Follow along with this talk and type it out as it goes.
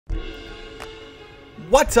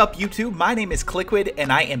What's up, YouTube? My name is Kliquid,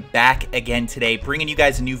 and I am back again today, bringing you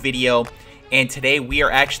guys a new video. And today we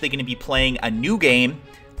are actually going to be playing a new game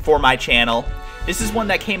for my channel. This is one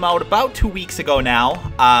that came out about 2 weeks ago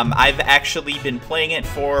now. I've actually been playing it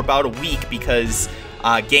for about a week because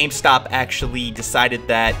GameStop actually decided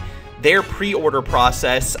that their pre-order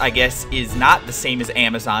process, I guess, is not the same as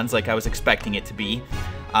Amazon's like I was expecting it to be.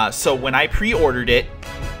 So when I pre-ordered it,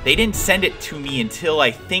 they didn't send it to me until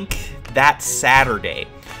I think that Saturday,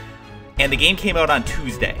 and the game came out on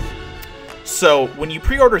Tuesday. So when you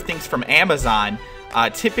pre-order things from Amazon,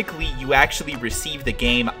 typically you actually receive the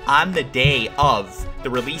game on the day of the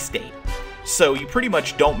release date. So you pretty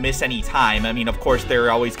much don't miss any time. I mean, of course, there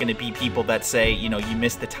are always going to be people that say, you know, you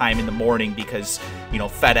missed the time in the morning because, you know,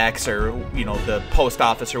 FedEx or, you know, the post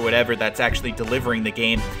office or whatever that's actually delivering the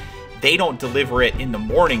game, they don't deliver it in the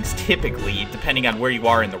mornings typically, depending on where you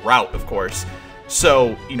are in the route, of course.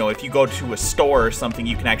 So, you know, if you go to a store or something,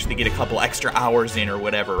 you can actually get a couple extra hours in or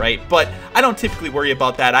whatever, right? But I don't typically worry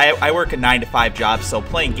about that. I work a 9-to-5 job, so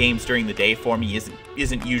playing games during the day for me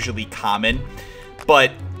isn't usually common.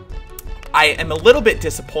 But I am a little bit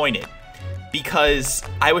disappointed because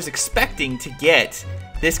I was expecting to get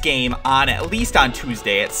this game on at least on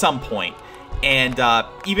Tuesday at some point. And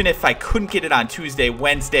even if I couldn't get it on Tuesday,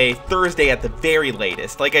 Wednesday, Thursday at the very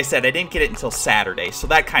latest, like I said, I didn't get it until Saturday, so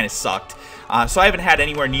that kind of sucked. So I haven't had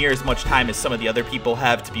anywhere near as much time as some of the other people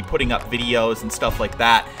have to be putting up videos and stuff like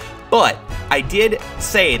that. But I did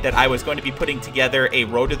say that I was going to be putting together a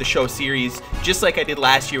Road to the Show series, just like I did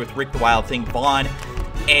last year with Rick the Wild Thing Vaughn.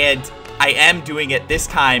 And I am doing it this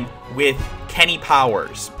time with Kenny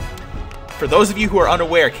Powers. For those of you who are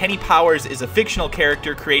unaware, Kenny Powers is a fictional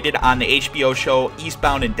character created on the HBO show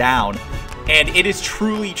Eastbound and Down. And it is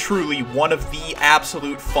truly, truly one of the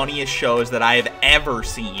absolute funniest shows that I have ever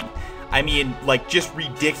seen. I mean, like, just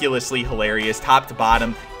ridiculously hilarious, top to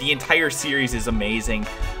bottom. The entire series is amazing.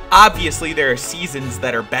 Obviously, there are seasons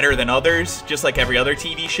that are better than others, just like every other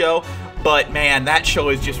TV show. But, man, that show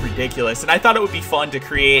is just ridiculous. And I thought it would be fun to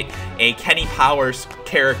create a Kenny Powers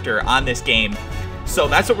character on this game. So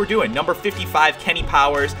that's what we're doing. Number 55, Kenny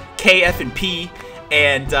Powers, KF&P.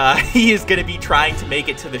 And he is going to be trying to make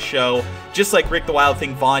it to the show, just like Rick the Wild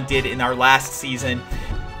Thing Vaughn did in our last season.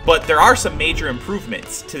 But there are some major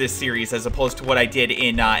improvements to this series as opposed to what I did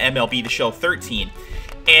in MLB The Show 13.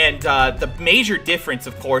 And the major difference,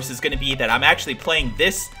 of course, is going to be that I'm actually playing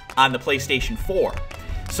this on the PlayStation 4.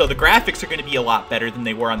 So the graphics are going to be a lot better than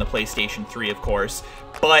they were on the PlayStation 3, of course.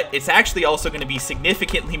 But it's actually also going to be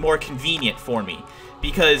significantly more convenient for me,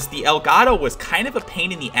 because the Elgato was kind of a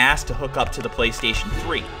pain in the ass to hook up to the PlayStation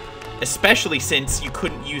 3. Especially since you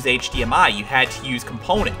couldn't use HDMI, you had to use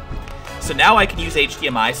component. So now I can use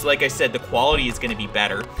HDMI, so like I said, the quality is going to be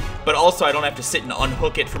better. But also, I don't have to sit and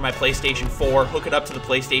unhook it from my PlayStation 4, hook it up to the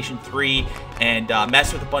PlayStation 3, and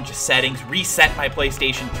mess with a bunch of settings, reset my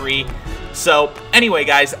PlayStation 3. So, anyway,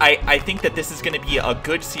 guys, I think that this is going to be a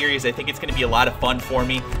good series. I think it's going to be a lot of fun for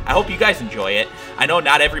me. I hope you guys enjoy it. I know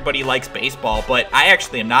not everybody likes baseball, but I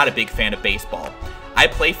actually am not a big fan of baseball. I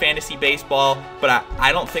play fantasy baseball, but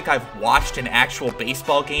I don't think I've watched an actual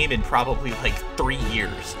baseball game in probably like 3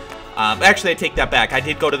 years. Actually, I take that back. I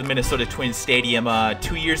did go to the Minnesota Twins Stadium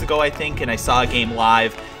 2 years ago, I think, and I saw a game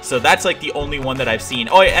live. So that's like the only one that I've seen.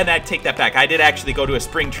 Oh, and I take that back. I did actually go to a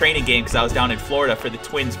spring training game because I was down in Florida for the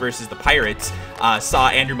Twins versus the Pirates. Saw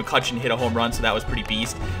Andrew McCutchen hit a home run, so that was pretty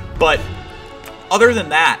beast. But other than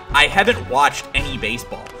that, I haven't watched any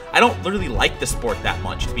baseball. I don't really like the sport that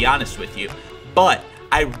much, to be honest with you. But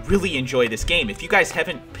I really enjoy this game. If you guys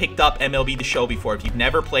haven't picked up MLB The Show before, if you've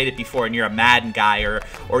never played it before and you're a Madden guy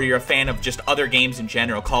or you're a fan of just other games in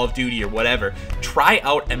general, Call of Duty or whatever, try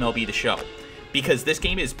out MLB The Show. Because this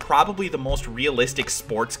game is probably the most realistic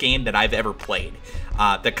sports game that I've ever played.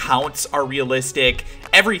 The counts are realistic.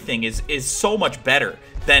 Everything is so much better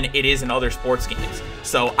than it is in other sports games.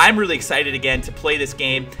 So I'm really excited again to play this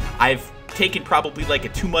game. I've taken probably like a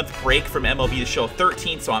 2-month break from MLB The Show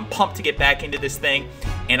 13, so I'm pumped to get back into this thing,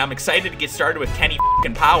 and I'm excited to get started with Kenny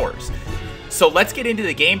Powers. So let's get into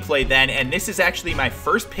the gameplay then, and this is actually my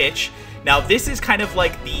first pitch. Now this is kind of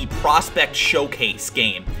like the prospect showcase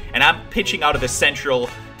game, and I'm pitching out of the Central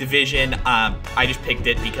Division. I just picked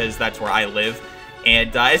it because that's where I live,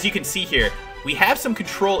 and as you can see here, we have some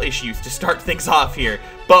control issues to start things off here,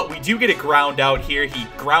 but we do get a ground out here. He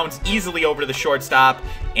grounds easily over to the shortstop,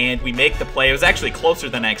 and we make the play. It was actually closer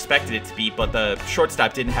than I expected it to be, but the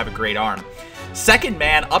shortstop didn't have a great arm. Second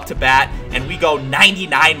man up to bat, and we go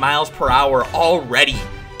 99 miles per hour already.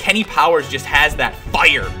 Kenny Powers just has that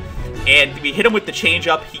fire, and we hit him with the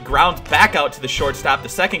changeup. He grounds back out to the shortstop. The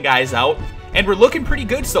second guy's out, and we're looking pretty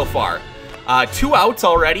good so far. 2 outs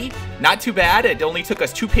already. Not too bad. It only took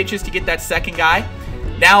us 2 pitches to get that second guy.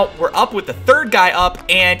 Now we're up with the third guy up,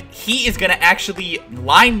 and he is going to actually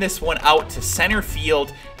line this one out to center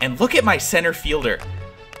field. And look at my center fielder.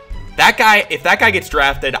 That guy, if that guy gets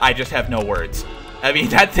drafted, I just have no words. I mean,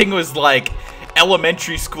 that thing was like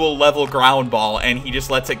elementary school level ground ball, and he just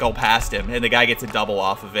lets it go past him, and the guy gets a double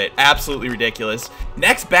off of it. Absolutely ridiculous.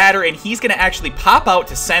 Next batter, and he's going to actually pop out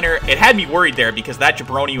to center. It had me worried there because that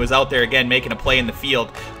jabroni was out there again making a play in the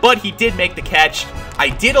field, but he did make the catch. I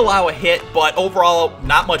did allow a hit, but overall,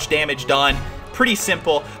 not much damage done. Pretty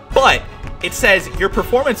simple, but it says your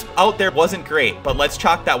performance out there wasn't great, but let's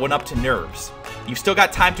chalk that one up to nerves. You've still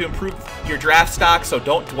got time to improve your draft stock, so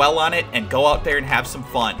don't dwell on it and go out there and have some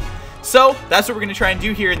fun. So that's what we're going to try and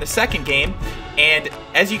do here in the second game. And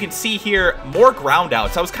as you can see here, more ground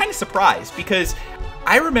outs. I was kind of surprised because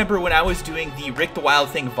I remember when I was doing the Rick the Wild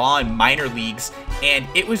Thing Vaughn minor leagues, and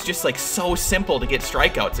it was just like so simple to get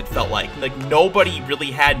strikeouts, it felt like. Like nobody really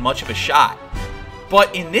had much of a shot.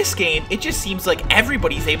 But in this game, it just seems like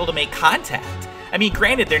everybody's able to make contact. I mean,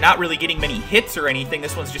 granted, they're not really getting many hits or anything.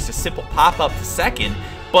 This one's just a simple pop-up to second,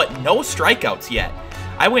 but no strikeouts yet.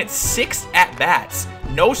 I went 6 at-bats,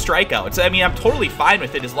 no strikeouts. I mean, I'm totally fine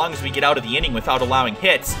with it as long as we get out of the inning without allowing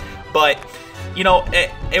hits, but, you know,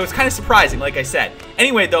 it was kind of surprising, like I said.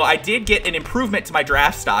 Anyway, though, I did get an improvement to my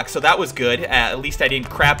draft stock, so that was good. At least I didn't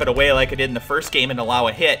crap it away like I did in the first game and allow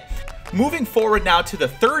a hit. Moving forward now to the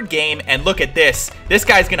third game, and look at this. This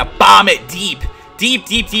guy's going to bomb it deep. Deep,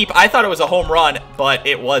 deep, deep. I thought it was a home run, but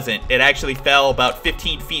it wasn't. It actually fell about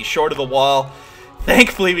 15 feet short of the wall.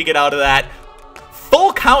 Thankfully, we get out of that.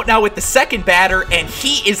 Full count now with the second batter, and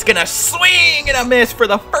he is going to swing and a miss for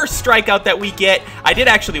the first strikeout that we get. I did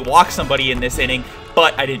actually walk somebody in this inning,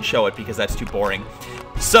 but I didn't show it because that's too boring.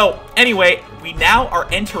 So, anyway, we now are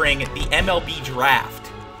entering the MLB Draft.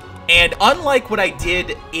 And unlike what I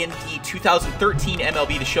did in the 2013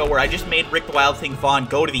 MLB The Show, where I just made Rick the Wild Thing Vaughn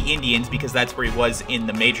go to the Indians because that's where he was in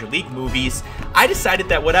the Major League movies, I decided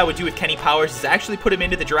that what I would do with Kenny Powers is actually put him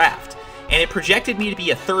into the draft. And it projected me to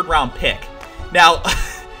be a third-round pick. Now,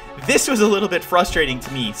 this was a little bit frustrating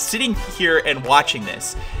to me, sitting here and watching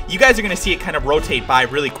this. You guys are going to see it kind of rotate by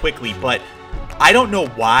really quickly, but I don't know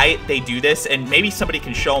why they do this, and maybe somebody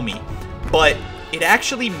can show me. But it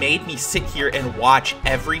actually made me sit here and watch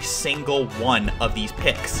every single one of these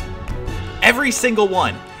picks. Every single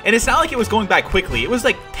one. And it's not like it was going by quickly. It was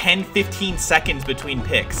like 10, 15 seconds between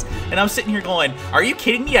picks. And I'm sitting here going, are you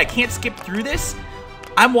kidding me? I can't skip through this?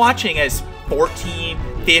 I'm watching as 14,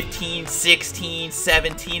 15, 16,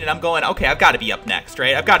 17, and I'm going, okay, I've got to be up next,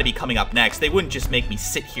 right? I've got to be coming up next. They wouldn't just make me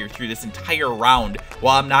sit here through this entire round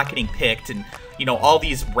while I'm not getting picked and, you know, all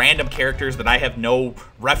these random characters that I have no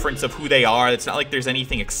reference of who they are. It's not like there's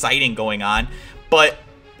anything exciting going on. But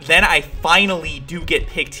then I finally do get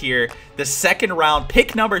picked here. The second round,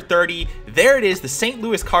 pick number 30. There it is. The St.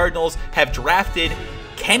 Louis Cardinals have drafted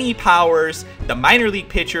Kenny Powers, the minor league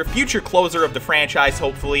pitcher, future closer of the franchise,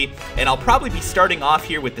 hopefully. And I'll probably be starting off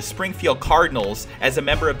here with the Springfield Cardinals as a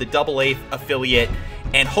member of the AA affiliate.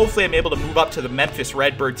 And hopefully I'm able to move up to the Memphis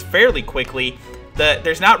Redbirds fairly quickly.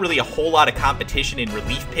 There's not really a whole lot of competition in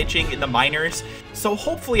relief pitching in the minors, so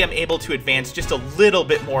hopefully I'm able to advance just a little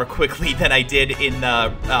bit more quickly than I did in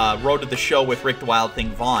the Road to the Show with Rick the Wild Thing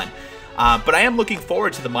Vaughn. But I am looking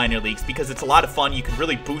forward to the minor leagues because it's a lot of fun. You can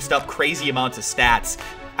really boost up crazy amounts of stats.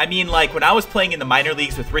 I mean, like, when I was playing in the minor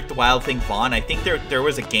leagues with Rick the Wild Thing Vaughn, I think there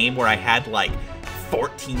was a game where I had, like,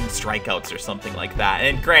 14 strikeouts or something like that.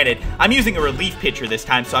 And granted, I'm using a relief pitcher this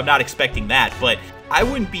time, so I'm not expecting that, but I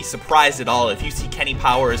wouldn't be surprised at all if you see Kenny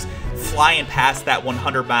Powers flying past that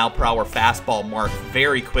 100-mile-per-hour fastball mark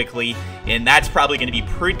very quickly, and that's probably going to be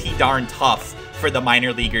pretty darn tough for the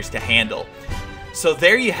minor leaguers to handle. So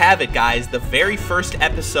there you have it, guys, the very first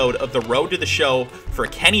episode of the Road to the Show for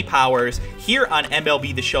Kenny Powers here on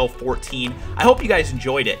MLB The Show 14. I hope you guys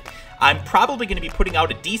enjoyed it. I'm probably going to be putting out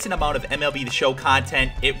a decent amount of MLB The Show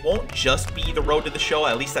content. It won't just be the Road to the Show,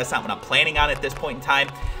 at least that's not what I'm planning on at this point in time.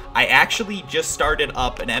 I actually just started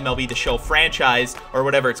up an MLB The Show franchise, or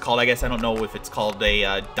whatever it's called. I guess I don't know if it's called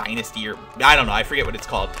a dynasty, or I don't know, I forget what it's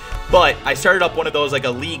called. But I started up one of those, like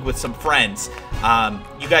a league with some friends.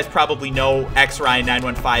 You guys probably know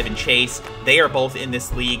XRyan915 and Chase. They are both in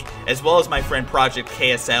this league, as well as my friend Project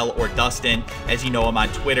KSL, or Dustin, as you know him on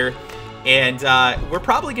Twitter. And we're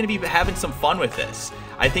probably going to be having some fun with this.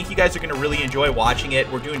 I think you guys are going to really enjoy watching it.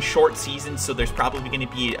 We're doing short seasons, so there's probably going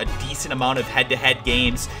to be a decent amount of head-to-head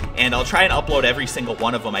games, and I'll try and upload every single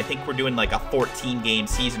one of them. I think we're doing like a 14-game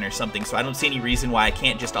season or something, so I don't see any reason why I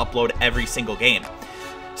can't just upload every single game.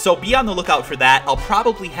 So be on the lookout for that. I'll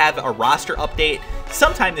probably have a roster update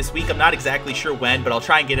sometime this week. I'm not exactly sure when, but I'll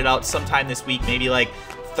try and get it out sometime this week, maybe like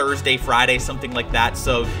Thursday, Friday, something like that,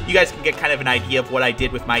 so you guys can get kind of an idea of what I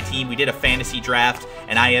did with my team. We did a fantasy draft,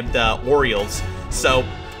 and I am the Orioles. So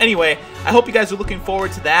anyway, I hope you guys are looking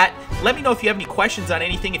forward to that. Let me know if you have any questions on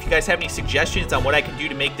anything, if you guys have any suggestions on what I can do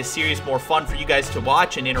to make this series more fun for you guys to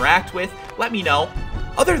watch and interact with. Let me know.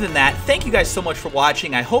 Other than that, thank you guys so much for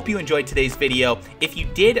watching. I hope you enjoyed today's video. If you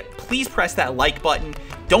did, please press that like button.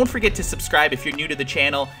 Don't forget to subscribe if you're new to the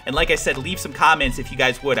channel, and like I said, leave some comments if you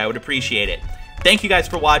guys would. I would appreciate it. Thank you guys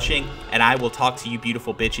for watching, and I will talk to you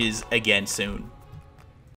beautiful bitches again soon.